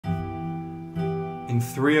In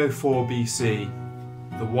 304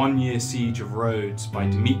 BC, the one-year siege of Rhodes by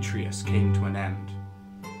Demetrius came to an end.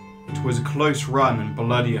 It was a close run and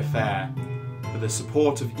bloody affair, but the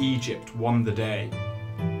support of Egypt won the day.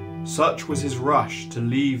 Such was his rush to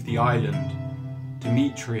leave the island,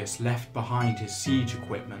 Demetrius left behind his siege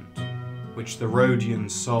equipment, which the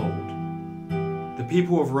Rhodians sold. The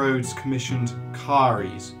people of Rhodes commissioned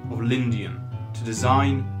Chares of Lindian to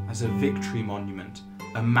design as a victory monument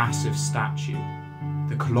a massive statue,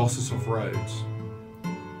 the Colossus of Rhodes.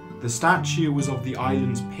 The statue was of the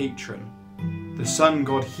island's patron, the sun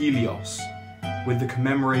god Helios, with the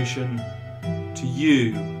commemoration, "To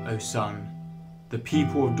you, O sun, the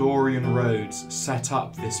people of Dorian Rhodes set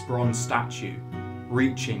up this bronze statue,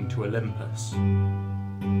 reaching to Olympus."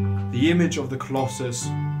 The image of the Colossus,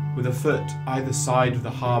 with a foot either side of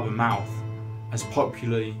the harbour mouth, as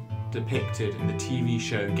popularly depicted in the TV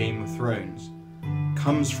show Game of Thrones,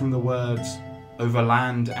 comes from the words "over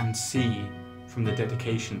land and sea" from the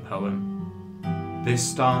dedication poem. This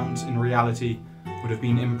stance in reality would have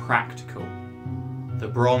been impractical. The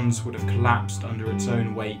bronze would have collapsed under its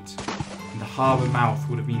own weight, and the harbour mouth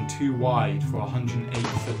would have been too wide for a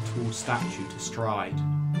 108-foot tall statue to stride.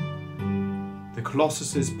 The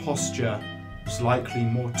Colossus's posture was likely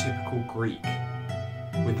more typical Greek,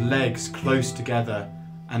 with legs close together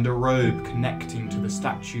and a robe connecting to the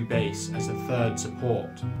statue base as a third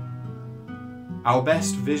support. Our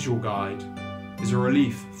best visual guide is a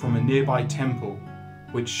relief from a nearby temple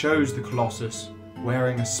which shows the Colossus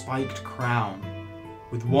wearing a spiked crown,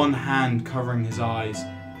 with one hand covering his eyes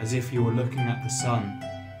as if he were looking at the sun.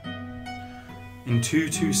 In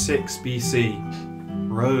 226 BC,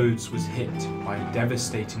 Rhodes was hit by a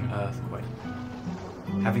devastating earthquake.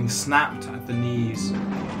 Having snapped at the knees, the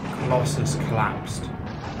Colossus collapsed.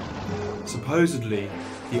 Supposedly,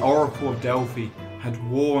 the Oracle of Delphi had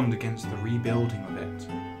warned against the rebuilding of it,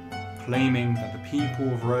 claiming that the people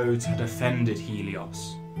of Rhodes had offended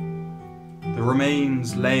Helios. The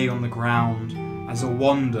remains lay on the ground as a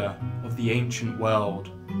wonder of the ancient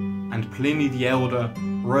world, and Pliny the Elder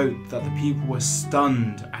wrote that the people were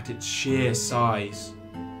stunned at its sheer size.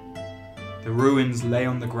 The ruins lay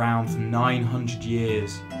on the ground for 900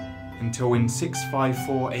 years, until in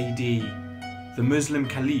 654 AD, the Muslim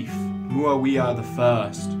Caliph Muawiyah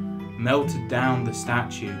I melted down the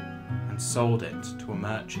statue and sold it to a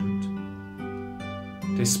merchant.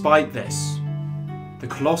 Despite this, the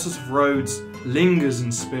Colossus of Rhodes lingers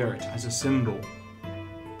in spirit as a symbol,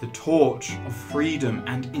 the torch of freedom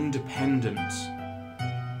and independence.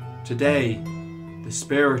 Today, the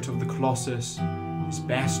spirit of the Colossus is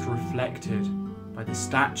best reflected by the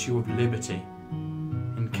Statue of Liberty,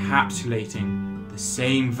 encapsulating the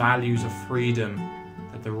same values of freedom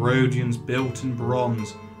that the Rhodians built in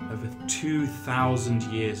bronze over 2,000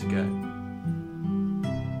 years ago.